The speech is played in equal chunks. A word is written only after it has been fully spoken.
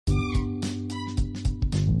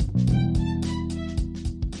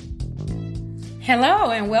Hello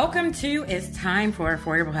and welcome to It's Time for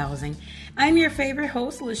Affordable Housing. I'm your favorite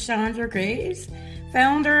host, LaShondra Graves,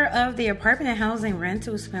 founder of the Apartment and Housing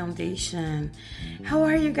Rentals Foundation. How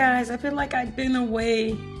are you guys? I feel like I've been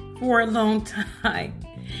away for a long time.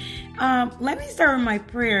 Let me start with my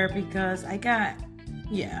prayer because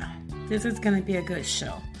this is going to be a good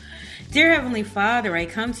show. Dear Heavenly Father, I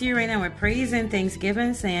come to you right now with praise and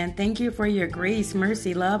thanksgiving, saying thank you for your grace,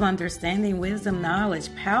 mercy, love, understanding, wisdom, knowledge,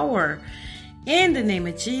 power. In the name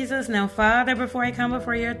of Jesus, now Father, before I come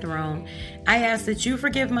before your throne, I ask that you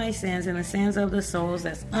forgive my sins and the sins of the souls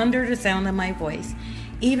that's under the sound of my voice,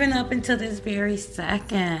 even up until this very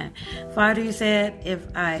second. Father, you said if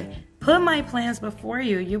I put my plans before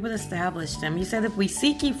you, you would establish them. You said if we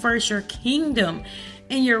seek ye first your kingdom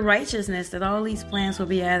and your righteousness, that all these plans will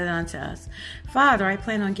be added unto us. Father, I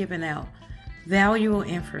plan on giving out valuable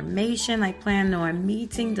information. I plan on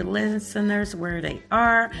meeting the listeners where they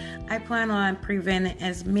are. I plan on preventing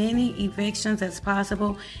as many evictions as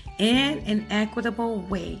possible in an equitable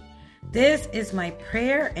way. This is my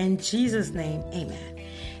prayer in Jesus' name. Amen.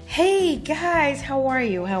 Hey guys, how are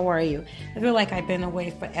you? I feel like I've been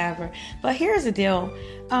away forever. But here's the deal.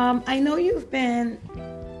 I know you've been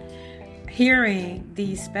hearing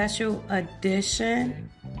the special edition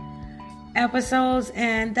episodes,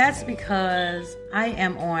 and that's because I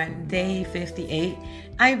am on day 58.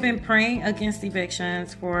 I've been praying against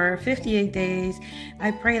evictions for 58 days.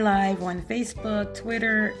 I pray live on Facebook,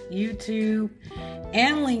 Twitter, YouTube,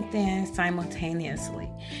 and LinkedIn simultaneously.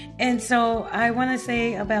 And so I want to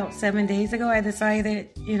say about 7 days ago, I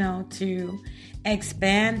decided, to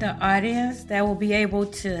expand the audience that will be able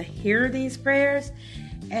to hear these prayers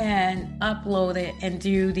and upload it and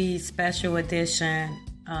do these special edition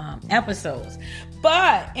episodes.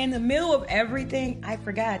 But in the middle of everything, I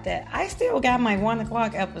forgot that I still got my 1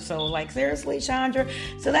 o'clock episode. Like, seriously, Chandra?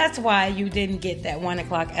 So that's why you didn't get that 1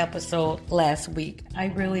 o'clock episode last week. I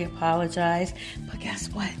really apologize. But guess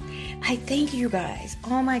what? I thank you guys.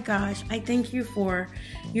 Oh my gosh. I thank you for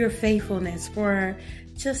your faithfulness, for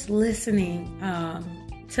just listening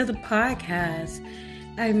to the podcast.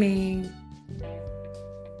 I mean,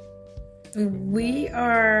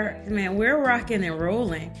 we're rocking and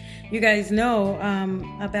rolling. You guys know,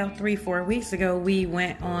 about 3-4 weeks ago, we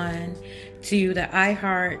went on to the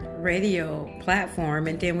iHeartRadio platform,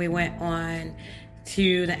 and then we went on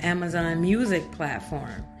to the Amazon Music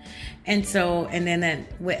platform. And then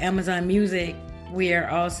with Amazon Music, we are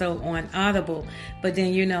also on Audible. But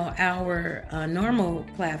then, our normal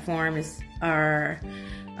platform is our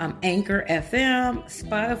Anchor FM,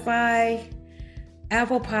 Spotify,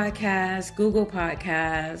 Apple Podcasts, Google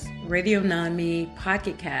Podcasts, Radio Nami,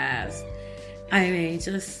 Pocket Cast. I mean,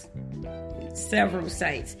 just several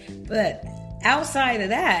sites. But outside of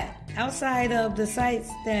the sites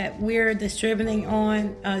that we're distributing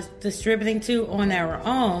to on our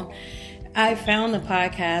own, I found the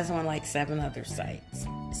podcast on like 7 other sites.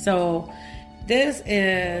 So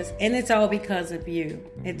and it's all because of you.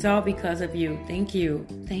 It's all because of you. Thank you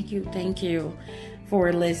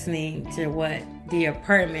for listening to what the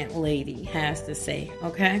apartment lady has to say,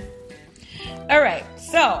 okay? All right,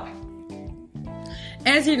 so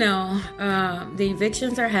as you know, the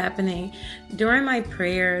evictions are happening. During my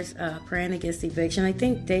prayers, praying against eviction, I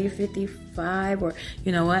think day 55, or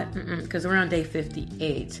you know what? Because we're on day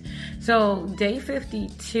 58. So day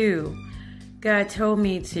 52, God told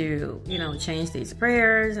me to, change these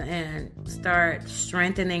prayers and start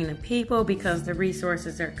strengthening the people because the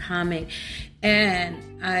resources are coming.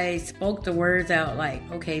 And I spoke the words out like,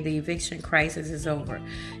 okay, the eviction crisis is over.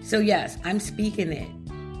 So yes, I'm speaking it.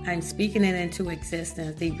 I'm speaking it into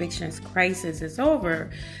existence. The eviction crisis is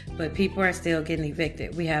over, but people are still getting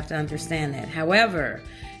evicted. We have to understand that. However,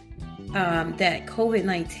 that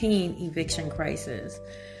COVID-19 eviction crisis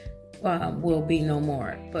will be no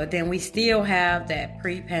more. But then we still have that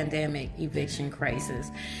pre-pandemic eviction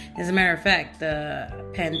crisis. As a matter of fact, the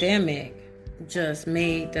pandemic just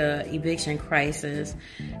made the eviction crisis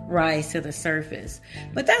rise to the surface.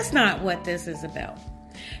 But that's not what this is about.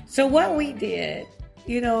 So what we did,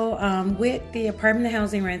 with the Apartment and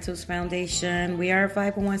Housing Rentals Foundation, we are a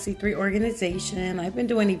 501c3 organization. I've been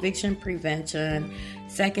doing eviction prevention,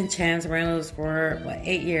 second chance rentals for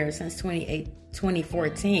 8 years, since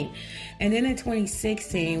 2014. And then in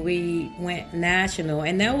 2016, we went national,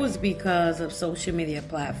 and that was because of social media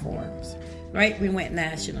platforms, right? We went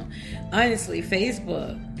national. Honestly,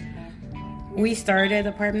 Facebook. I started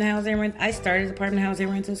Apartment Housing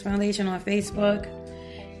Rentals Foundation on Facebook,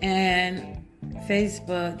 and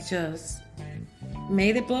Facebook just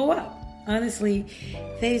made it blow up. Honestly,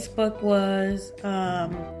 Facebook was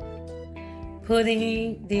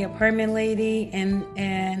putting the apartment lady and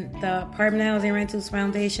the Apartment Housing Rentals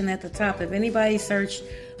Foundation at the top. If anybody searched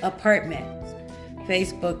apartments,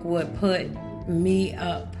 Facebook would put me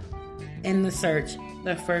up in the search,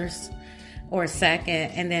 the first or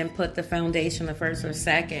second, and then put the foundation the first or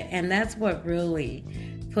second. And that's what really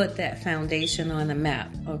put that foundation on the map,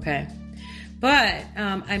 okay? But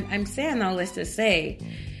I'm saying all this to say,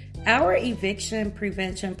 our eviction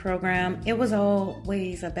prevention program, it was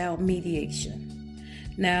always about mediation.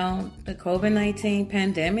 Now, the COVID-19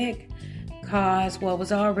 pandemic caused what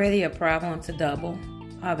was already a problem to double,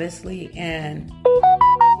 obviously, and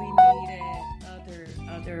we needed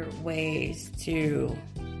other ways to,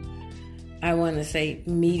 I want to say,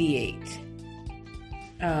 mediate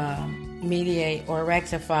or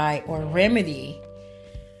rectify or remedy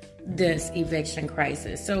this eviction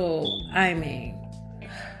crisis. So, I mean,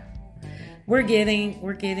 we're getting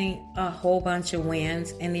a whole bunch of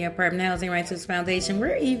wins in the Apartment Housing Rentals Foundation.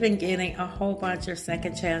 We're even getting a whole bunch of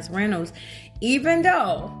second chance rentals, even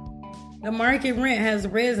though the market rent has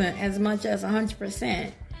risen as much as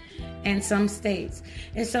 100% in some states.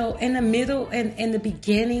 And so in the middle and in the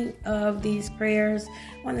beginning of these prayers,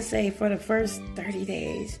 I want to say for the first 30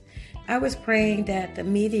 days, I was praying that the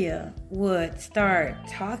media would start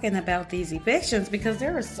talking about these evictions because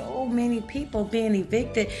there were so many people being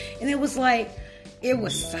evicted, and it was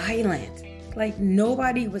silent. Like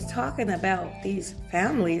nobody was talking about these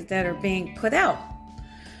families that are being put out.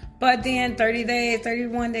 But then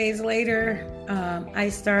 31 days later,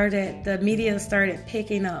 the media started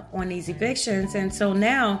picking up on these evictions. And so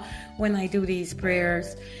now when I do these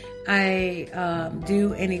prayers, I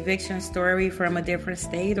do an eviction story from a different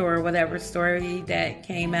state or whatever story that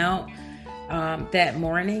came out that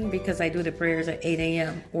morning, because I do the prayers at 8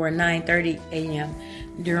 a.m. or 9:30 a.m.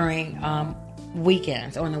 during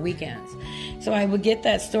weekends, on the weekends. So I would get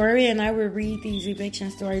that story and I would read these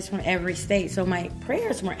eviction stories from every state. So my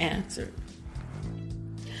prayers were answered.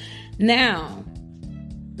 Now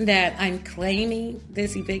that I'm claiming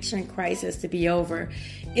this eviction crisis to be over,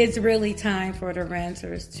 it's really time for the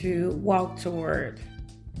renters to walk toward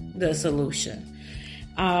the solution.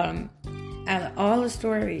 Out of all the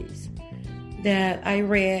stories that I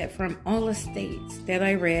read from all the states that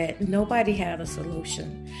I read, nobody had a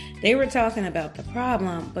solution. They were talking about the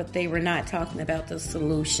problem, but they were not talking about the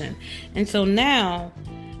solution. And so now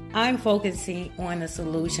I'm focusing on the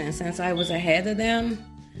solution. Since I was ahead of them,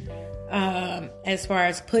 as far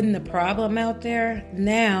as putting the problem out there,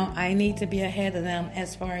 now I need to be ahead of them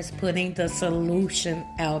as far as putting the solution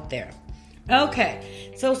out there.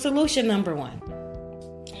 Okay, so solution number one.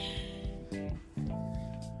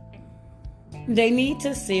 They need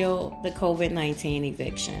to seal the COVID-19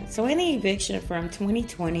 eviction. So any eviction from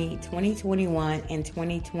 2020, 2021, and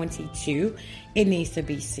 2022, it needs to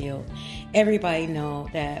be sealed. Everybody know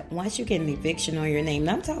that once you get an eviction on your name,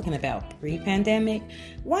 and I'm talking about pre-pandemic,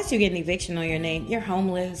 once you get an eviction on your name, you're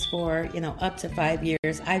homeless for, up to 5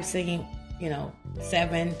 years. I've seen,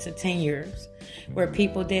 7 to 10 years where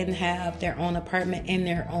people didn't have their own apartment in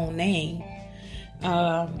their own name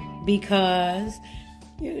because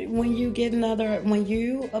when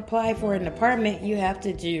you apply for an apartment, you have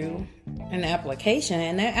to do an application,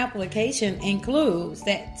 and that application includes,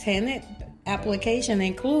 that tenant application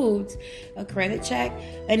includes a credit check,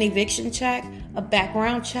 an eviction check, a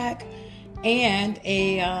background check, and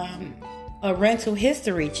a rental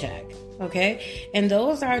history check. Okay, and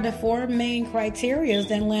those are the 4 main criteria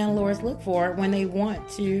that landlords look for when they want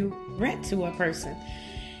to rent to a person.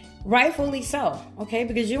 Rightfully so, okay?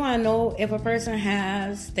 Because you want to know if a person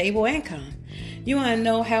has stable income. You want to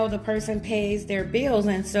know how the person pays their bills.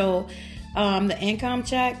 And so the income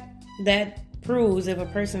check, that proves if a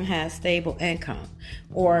person has stable income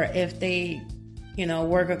or if they,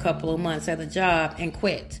 work a couple of months at a job and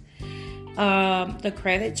quit. The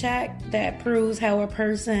credit check, that proves how a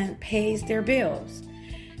person pays their bills.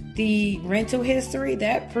 The rental history,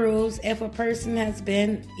 that proves if a person has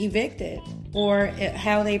been evicted or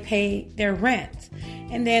how they pay their rent.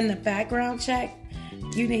 And then the background check,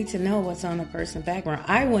 you need to know what's on a person's background.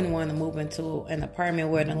 I wouldn't want to move into an apartment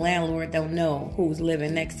where the landlord don't know who's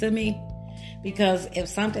living next to me, because if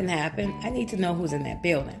something happened, I need to know who's in that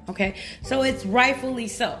building, okay? So it's rightfully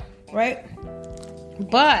so, right?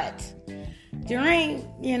 But during,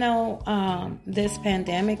 this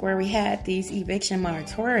pandemic where we had these eviction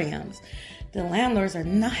moratoriums, the landlords are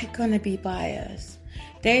not going to be biased.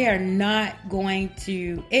 They are not going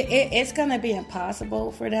to, it's going to be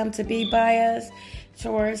impossible for them to be biased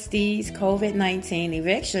towards these COVID-19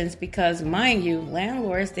 evictions because, mind you,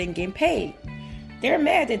 landlords didn't get paid. They're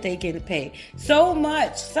mad that they get paid. So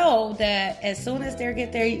much so that as soon as they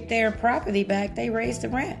get their property back, they raise the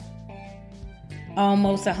rent.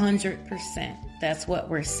 Almost 100%. That's what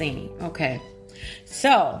we're seeing. Okay.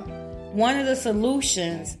 So one of the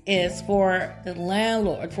solutions is for the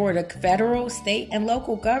landlord, for the federal, state, and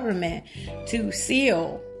local government to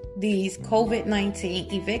seal these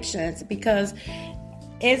COVID-19 evictions, because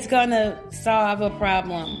it's going to solve a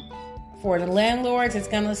problem for the landlords. It's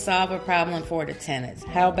going to solve a problem for the tenants.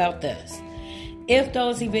 How about this? If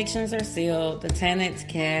those evictions are sealed, the tenants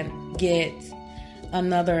can get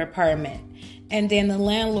another apartment, and then the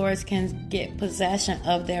landlords can get possession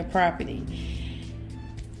of their property.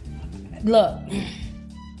 Look,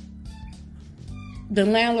 the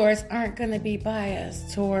landlords aren't going to be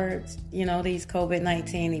biased towards, these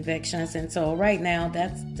COVID-19 evictions. And so right now,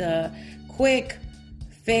 that's the quick,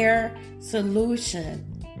 fair solution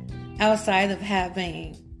outside of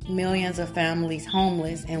having millions of families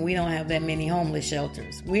homeless, and we don't have that many homeless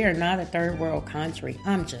shelters. We are not a third world country.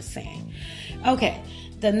 I'm just saying. Okay,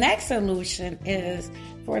 the next solution is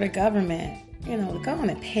for the government, to go on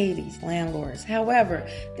and pay these landlords. However,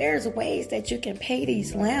 there's ways that you can pay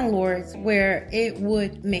these landlords where it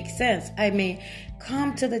would make sense. I mean,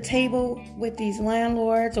 come to the table with these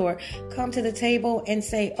landlords, or come to the table and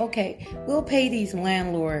say, okay, we'll pay these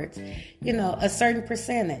landlords, a certain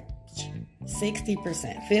percentage, 60%,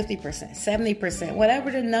 50%, 70%,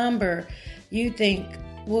 whatever the number you think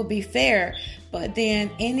will be fair. But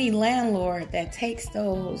then any landlord that takes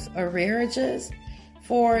those arrearages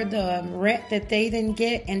for the rent that they didn't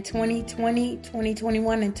get in 2020,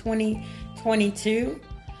 2021, and 2022,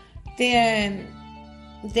 then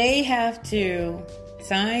they have to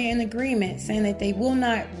sign an agreement saying that they will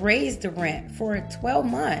not raise the rent for 12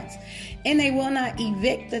 months, and they will not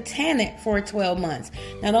evict the tenant for 12 months.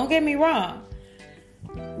 Now, don't get me wrong.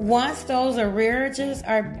 Once those arrearages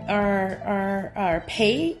are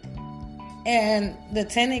paid, and the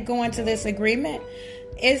tenant go into this agreement,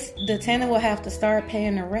 the tenant will have to start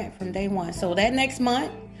paying the rent from day one. So that next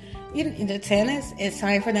month, the tenants, it's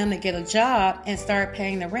time for them to get a job and start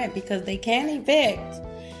paying the rent, because they can't evict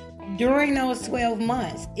during those 12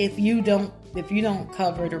 months if you don't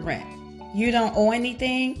cover the rent. You don't owe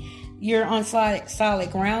anything. You're on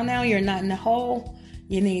solid ground now. You're not in the hole.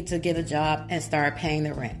 You need to get a job and start paying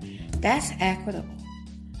the rent. That's equitable.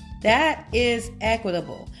 That is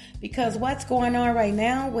equitable. Because what's going on right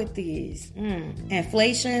now with these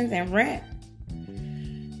inflations and rent,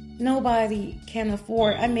 nobody can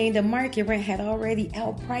afford. I mean, the market rent had already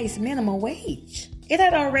outpriced minimum wage. It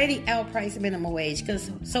had already outpriced minimum wage.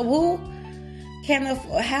 So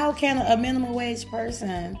how can a minimum wage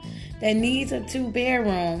person that needs a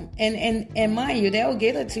 2-bedroom, and mind you, they'll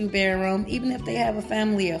get a 2-bedroom even if they have a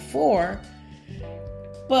family of 4.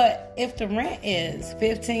 But if the rent is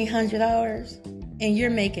 $1,500 and you're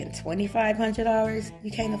making $2,500,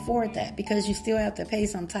 you can't afford that, because you still have to pay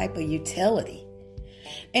some type of utility.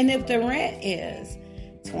 And if the rent is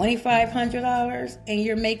 $2,500 and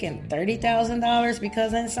you're making $30,000,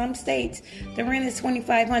 because in some states the rent is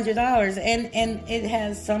 $2,500, and it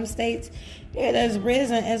has some states it has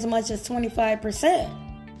risen as much as 25%.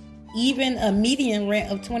 Even a median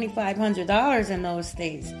rent of $2,500 in those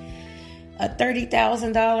states. A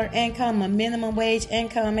 $30,000 income, a minimum wage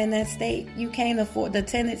income in that state, the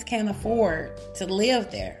tenants can't afford to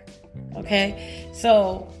live there. Okay?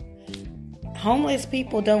 So, homeless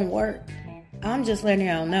people don't work. I'm just letting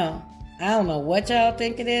y'all know. I don't know what y'all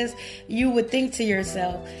think it is. You would think to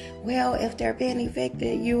yourself, well, if they're being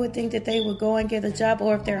evicted, you would think that they would go and get a job,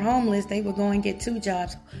 or if they're homeless, they would go and get 2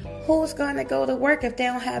 jobs. Who's going to go to work if they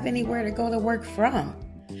don't have anywhere to go to work from?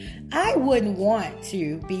 I wouldn't want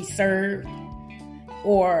to be served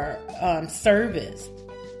or serviced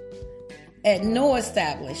at no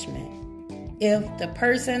establishment if the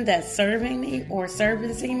person that's serving me or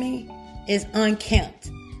servicing me is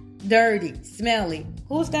unkempt, dirty, smelly.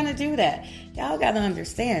 Who's going to do that? Y'all got to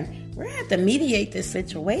understand, we're going to have to mediate this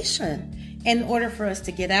situation in order for us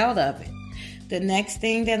to get out of it. The next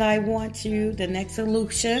thing that the next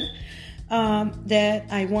solution that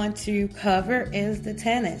I want to cover is the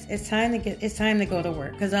tenants. It's time to go to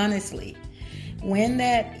work. Because honestly, when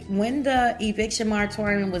the eviction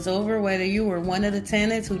moratorium was over, whether you were one of the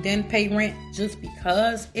tenants who didn't pay rent just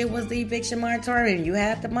because it was the eviction moratorium and you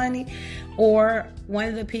had the money, or one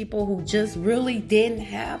of the people who just really didn't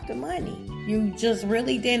have the money, you just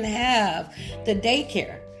really didn't have the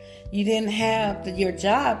daycare, you didn't have your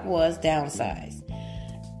job was downsized,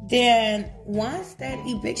 Then once that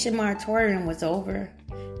eviction moratorium was over,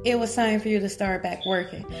 it was time for you to start back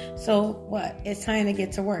working. So what? It's time to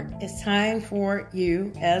get to work. It's time for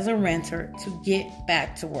you as a renter to get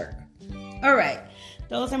back to work. All right.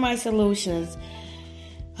 Those are my solutions.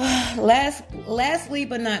 Lastly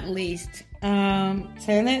but not least,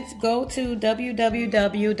 tenants, go to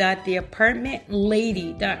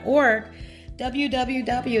www.theapartmentlady.org,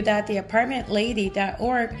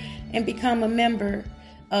 www.theapartmentlady.org, and become a member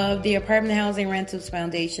of the Apartment Housing Rentals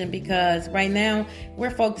Foundation, because right now we're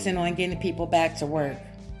focusing on getting people back to work.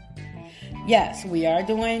 Yes, we are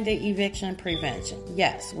doing the eviction prevention.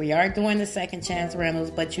 Yes, we are doing the second chance rentals,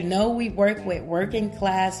 but we work with working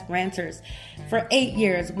class renters. For 8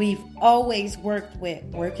 years, we've always worked with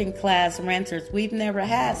working class renters. We've never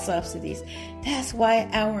had subsidies. That's why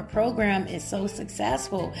our program is so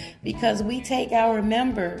successful, because we take our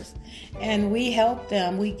members and we help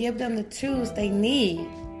them. We give them the tools they need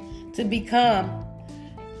to become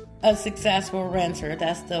a successful renter.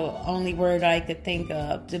 That's the only word I could think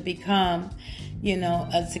of, to become,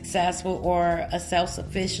 a successful or a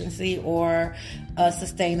self-sufficiency or a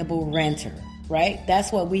sustainable renter, right?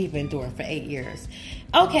 That's what we've been doing for 8 years.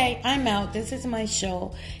 Okay, I'm out. This is my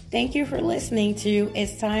show. Thank you for listening to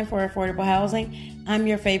It's Time for Affordable Housing. I'm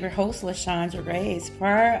your favorite host, LaShondra Grace,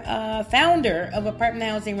 founder of Apartment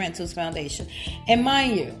Housing Rentals Foundation. And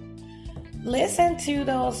mind you, listen to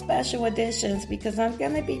those special editions, because I'm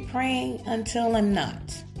going to be praying until I'm not.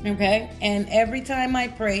 Okay? And every time I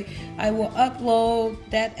pray, I will upload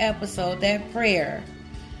that episode, that prayer,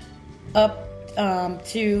 up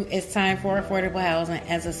to It's Time for Affordable Housing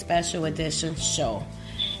as a special edition show.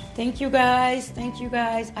 Thank you guys.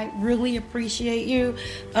 I really appreciate you.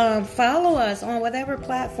 Follow us on whatever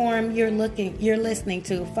platform you're listening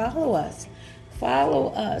to. Follow us.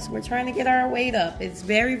 We're trying to get our weight up. It's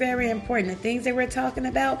very, very important. The things that we're talking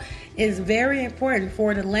about is very important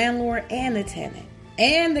for the landlord and the tenant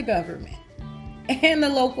and the government and the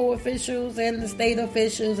local officials and the state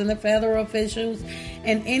officials and the federal officials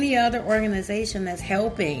and any other organization that's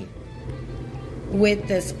helping with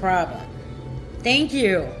this problem. Thank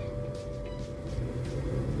you.